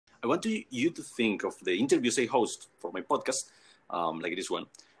I want you to think of the interviews I host for my podcast, like this one,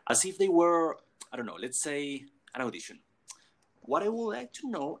 as if they were, I don't know, let's say an audition. What I would like to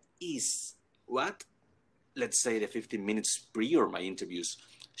know is what, let's say, the 15 minutes prior my interviews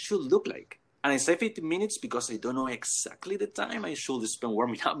should look like. And I say 15 minutes because I don't know exactly the time I should spend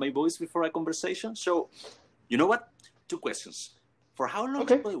warming up my voice before a conversation. So, you know what? 2 questions. For how long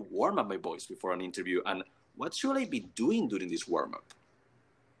should I warm up my voice before an interview? And what should I be doing during this warm-up?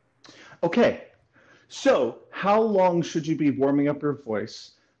 Okay. So how long should you be warming up your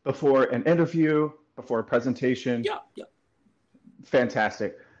voice before an interview, before a presentation? Yeah.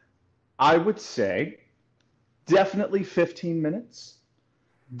 Fantastic. I would say definitely 15 minutes.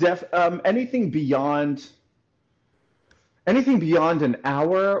 Anything beyond an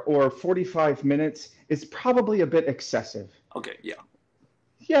hour or 45 minutes is probably a bit excessive. Okay, yeah.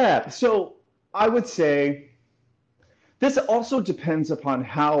 Yeah, so I would say this also depends upon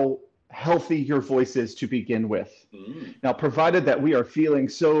how healthy your voice is to begin with. Now, provided that we are feeling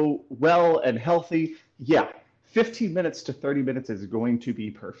so well and healthy, 15 minutes to 30 minutes is going to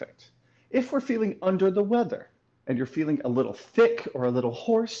be perfect. If we're feeling under the weather and you're feeling a little thick or a little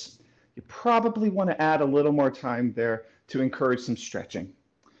hoarse, you probably want to add a little more time there to encourage some stretching.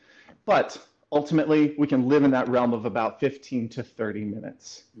 But ultimately, we can live in that realm of about 15 to 30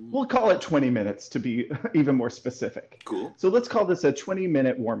 minutes. We'll call it 20 minutes to be even more specific. Cool. So let's call this a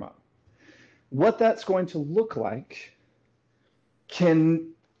 20-minute warm-up. What that's going to look like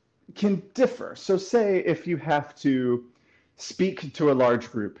can differ. So say if you have to speak to a large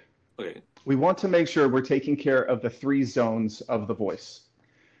group, we want to make sure we're taking care of the 3 zones of the voice.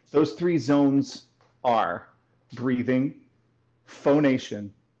 Those 3 zones are breathing,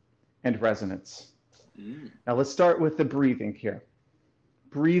 phonation, and resonance. Now let's start with the breathing here.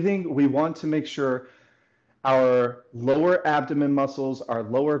 Breathing, we want to make sure our lower abdomen muscles, our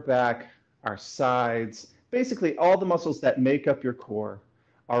lower back, our sides, basically all the muscles that make up your core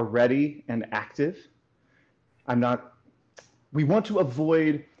are ready and active. We want to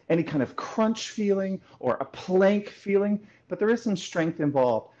avoid any kind of crunch feeling or a plank feeling, but there is some strength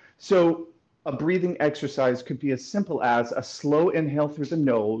involved. So a breathing exercise could be as simple as a slow inhale through the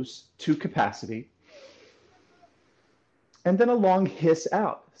nose to capacity, and then a long hiss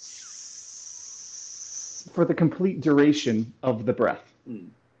out for the complete duration of the breath.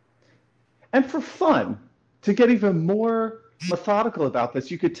 And for fun, to get even more methodical about this,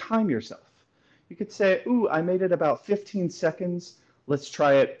 you could time yourself. You could say, ooh, I made it about 15 seconds. Let's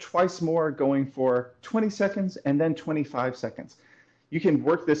try it twice more, going for 20 seconds and then 25 seconds. You can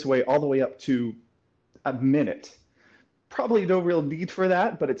work this way all the way up to a minute. Probably no real need for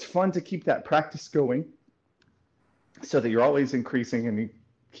that, but it's fun to keep that practice going so that you're always increasing and you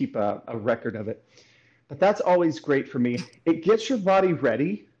keep a record of it. But that's always great for me. It gets your body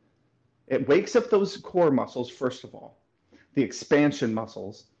ready. It wakes up those core muscles, first of all, the expansion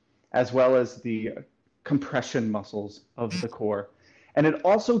muscles, as well as the compression muscles of the core. And it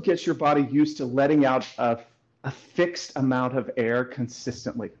also gets your body used to letting out a fixed amount of air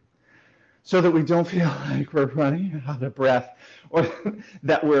consistently so that we don't feel like we're running out of breath or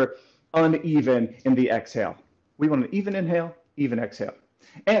that we're uneven in the exhale. We want an even inhale, even exhale.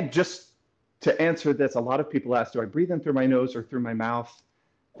 And just to answer this, a lot of people ask, do I breathe in through my nose or through my mouth?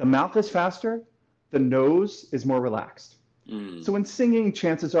 The mouth is faster, the nose is more relaxed. So in singing,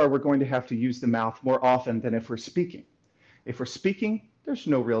 chances are we're going to have to use the mouth more often than if we're speaking. If we're speaking, there's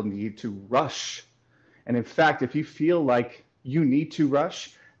no real need to rush. And in fact, if you feel like you need to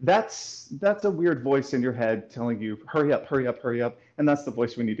rush, that's a weird voice in your head telling you, hurry up, hurry up, hurry up. And that's the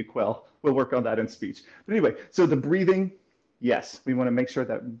voice we need to quell. We'll work on that in speech. But anyway, so the breathing, yes, we want to make sure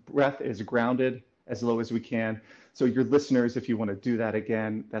that breath is grounded as low as we can. So your listeners, if you want to do that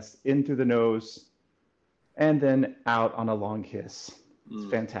again, that's in through the nose and then out on a long hiss. It's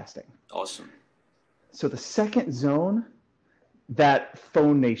fantastic. Awesome. So the second zone, that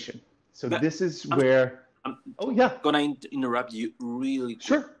phonation. So this is where... I'm going to interrupt you really quick.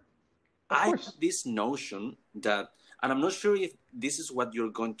 Sure. I have this notion that, and I'm not sure if this is what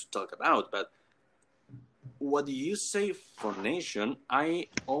you're going to talk about, but what you say phonation, I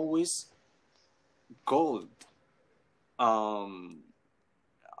always called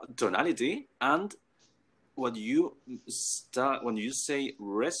tonality, and when you say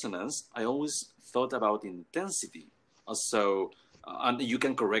resonance, I always thought about intensity. So, and you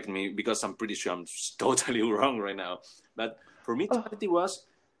can correct me because I'm pretty sure I'm totally wrong right now. But for me, tonality was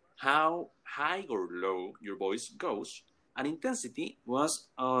how high or low your voice goes, and intensity was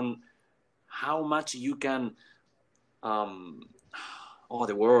on how much you can,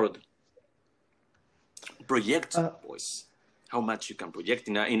 project voice. how much you can project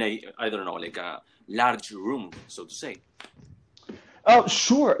in a I don't know, like a large room, so to say. Oh,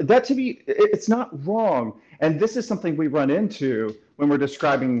 sure. That to me, it's not wrong. And this is something we run into when we're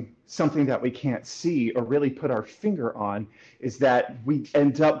describing something that we can't see or really put our finger on, is that we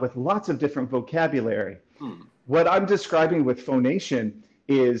end up with lots of different vocabulary. What I'm describing with phonation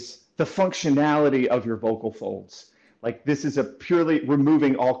is the functionality of your vocal folds. Like, this is a purely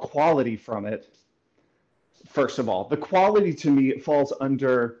removing all quality from it. First of all, the quality to me falls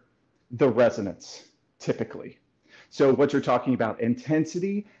under the resonance, typically. So what you're talking about,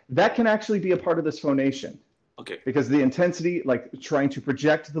 intensity, that can actually be a part of this phonation. Okay. Because the intensity, like trying to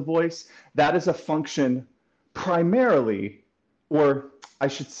project the voice, that is a function primarily, or I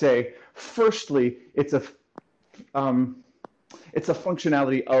should say, firstly, it's a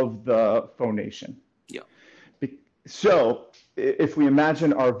functionality of the phonation. Yeah. So if we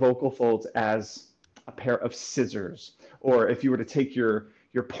imagine our vocal folds as a pair of scissors, or if you were to take your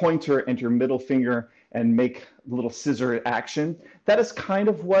pointer and your middle finger and make a little scissor action, that is kind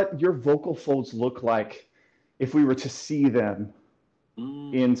of what your vocal folds look like if we were to see them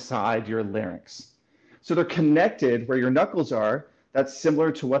inside your larynx. So they're connected where your knuckles are. That's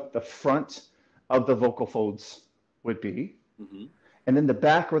similar to what the front of the vocal folds would be. Mm-hmm. And then the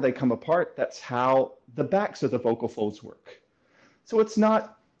back where they come apart, that's how the backs of the vocal folds work. So it's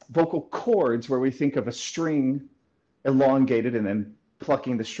not vocal cords where we think of a string elongated and then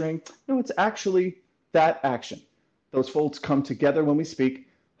plucking the string. No, it's actually that action. Those folds come together when we speak.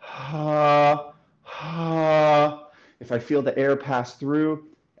 Ha, ha. If I feel the air pass through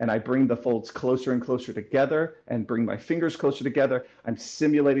and I bring the folds closer and closer together and bring my fingers closer together, I'm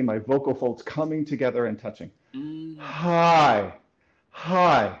simulating my vocal folds coming together and touching. Hi,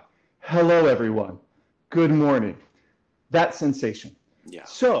 hi, hello everyone, good morning. That sensation. Yeah.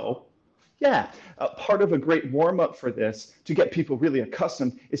 So, part of a great warm-up for this, to get people really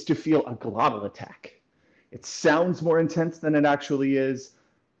accustomed, is to feel a glottal attack. It sounds more intense than it actually is,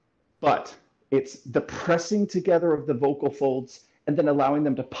 but it's the pressing together of the vocal folds and then allowing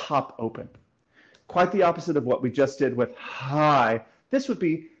them to pop open. Quite the opposite of what we just did with hi. This would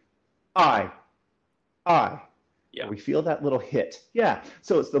be I. Yeah. We feel that little hit. Yeah,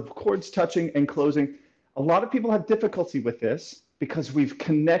 so it's the chords touching and closing. A lot of people have difficulty with this because we've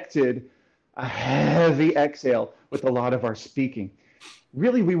connected a heavy exhale with a lot of our speaking.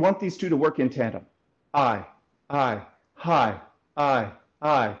 Really, we want these two to work in tandem. I, hi,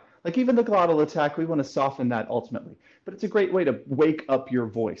 I. Like even the glottal attack, we want to soften that ultimately. But it's a great way to wake up your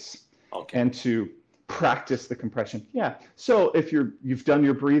voice and to practice the compression. Yeah, so if you've done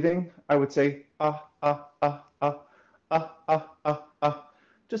your breathing, I would say,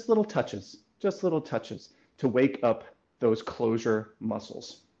 just little touches to wake up those closure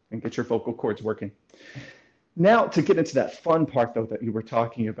muscles and get your vocal cords working. Now to get into that fun part though that you were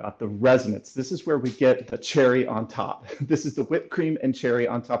talking about, the resonance. This is where we get the cherry on top. This is the whipped cream and cherry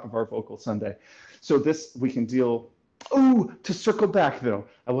on top of our vocal sundae. So this we can deal, to circle back though,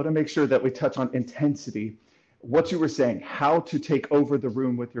 I want to make sure that we touch on intensity. What you were saying, how to take over the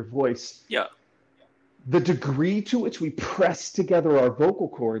room with your voice. Yeah. The degree to which we press together our vocal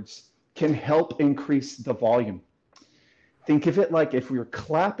cords can help increase the volume. Think of it like if we were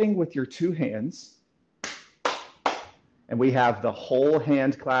clapping with your two hands and we have the whole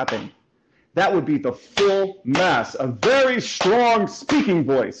hand clapping, that would be the full mass, a very strong speaking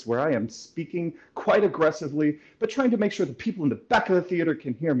voice where I am speaking quite aggressively, but trying to make sure the people in the back of the theater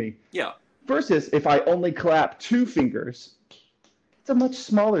can hear me. Yeah. Versus if I only clap two fingers, it's a much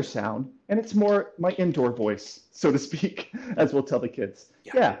smaller sound and it's more my indoor voice, so to speak, as we'll tell the kids.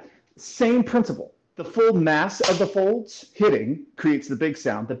 Yeah. Same principle. The full mass of the folds hitting creates the big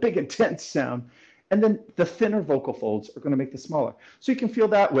sound, the big intense sound, and then the thinner vocal folds are going to make the smaller. So you can feel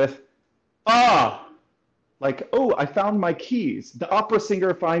that with like, I found my keys. The opera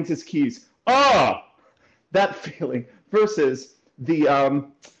singer finds his keys. That feeling versus the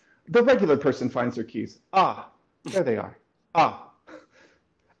regular person finds their keys. There they are.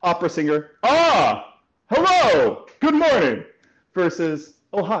 Opera singer. Hello, good morning. Versus,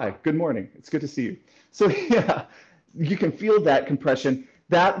 hi, good morning. It's good to see you. So yeah, you can feel that compression.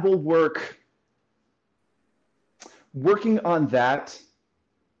 That will work. Working on that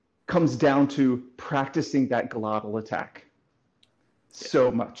comes down to practicing that glottal attack so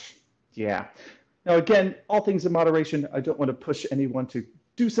much. Yeah. Now, again, all things in moderation. I don't want to push anyone to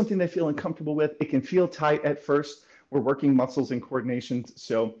do something they feel uncomfortable with. It can feel tight at first. We're working muscles and coordinations.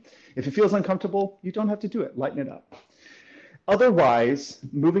 So if it feels uncomfortable, you don't have to do it. Lighten it up. Otherwise,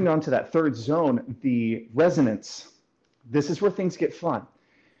 moving on to that third zone, the resonance. This is where things get fun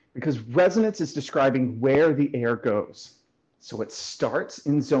because resonance is describing where the air goes. So it starts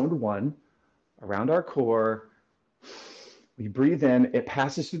in zone 1, around our core. We breathe in, it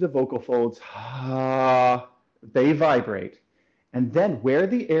passes through the vocal folds, they vibrate. And then where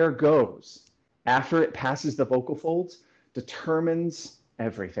the air goes after it passes the vocal folds determines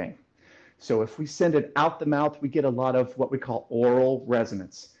everything. So if we send it out the mouth, we get a lot of what we call oral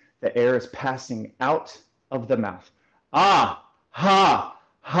resonance. The air is passing out of the mouth. Ah, ha,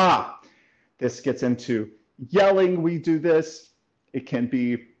 ha. This gets into yelling. We do this. It can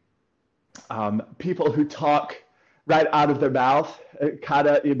be people who talk right out of their mouth.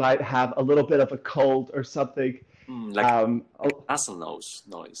 You might have a little bit of a cold or something. Like nasal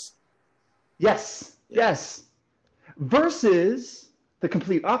noise. Yes, yes. Versus the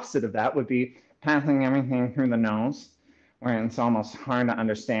complete opposite of that would be passing everything through the nose, where it's almost hard to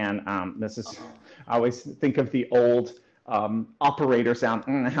understand. This is, I always think of the old operator sound.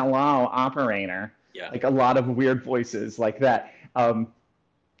 Hello, operator. Yeah. Like a lot of weird voices like that.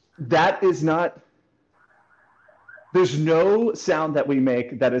 That is not, there's no sound that we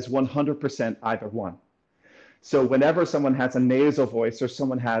make that is 100% either one. So whenever someone has a nasal voice or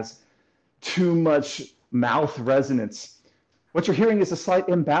someone has too much mouth resonance, what you're hearing is a slight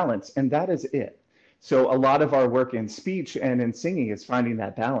imbalance, and that is it. So a lot of our work in speech and in singing is finding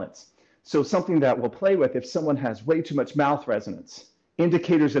that balance. So something that we'll play with, if someone has way too much mouth resonance,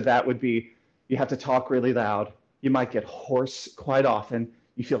 indicators of that would be you have to talk really loud. You might get hoarse quite often.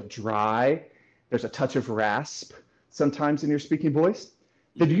 You feel dry. There's a touch of rasp sometimes in your speaking voice.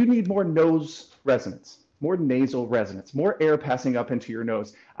 Then you need more nose resonance, more nasal resonance, more air passing up into your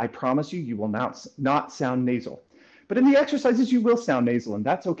nose. I promise you, you will not sound nasal. But in the exercises, you will sound nasal, and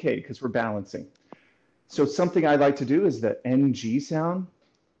that's okay because we're balancing. So something I like to do is the NG sound,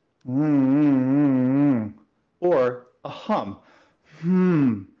 or a hum.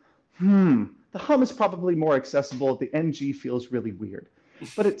 The hum is probably more accessible. The NG feels really weird,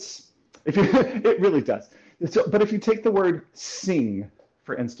 but it really does. So, but if you take the word sing,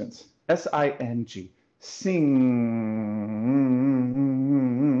 for instance, S-I-N-G, sing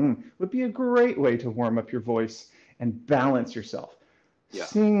would be a great way to warm up your voice and balance yourself. Yeah.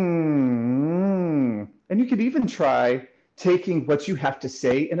 Sing. And you could even try taking what you have to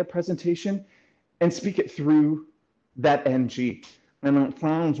say in a presentation and speak it through that NG. And it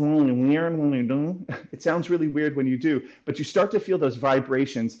sounds really weird when you do. It sounds really weird when you do, but you start to feel those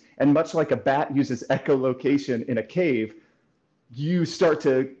vibrations. And much like a bat uses echolocation in a cave, you start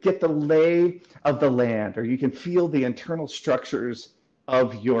to get the lay of the land, or you can feel the internal structures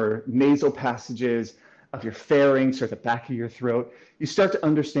of your nasal passages, of your pharynx or the back of your throat. You start to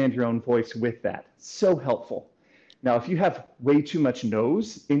understand your own voice with that. So helpful. Now, if you have way too much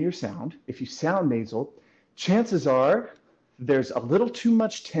nose in your sound, if you sound nasal, chances are there's a little too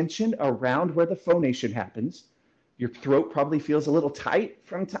much tension around where the phonation happens. Your throat probably feels a little tight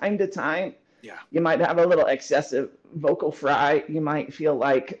from time to time. Yeah. You might have a little excessive vocal fry. You might feel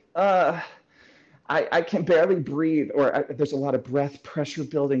like, I can barely breathe, or there's a lot of breath pressure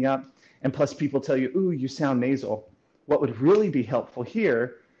building up. And plus people tell you, ooh, you sound nasal. What would really be helpful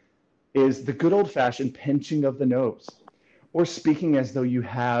here is the good old-fashioned pinching of the nose, or speaking as though you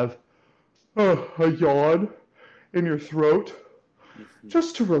have a yawn in your throat,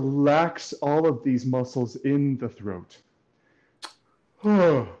 just to relax all of these muscles in the throat.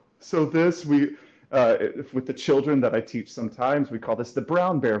 So this, with the children that I teach sometimes, we call this the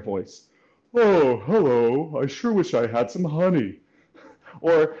brown bear voice. Oh, hello, I sure wish I had some honey.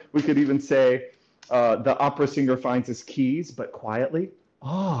 Or we could even say, the opera singer finds his keys, but quietly.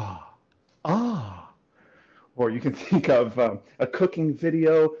 Ah. Or you can think of a cooking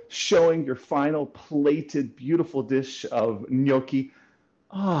video showing your final plated, beautiful dish of gnocchi.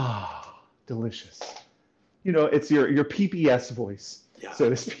 Ah, delicious. You know, it's your PBS voice, yeah, so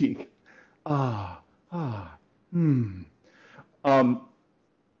to speak. Yeah. And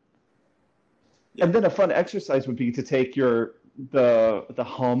then a fun exercise would be to take the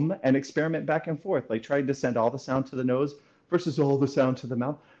hum and experiment back and forth, like trying to send all the sound to the nose versus all the sound to the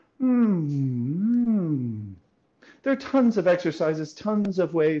mouth. There are tons of exercises, tons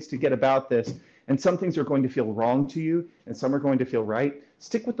of ways to get about this, and some things are going to feel wrong to you, and some are going to feel right.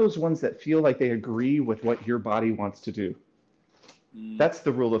 Stick with those ones that feel like they agree with what your body wants to do. That's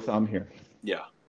the rule of thumb here. Yeah,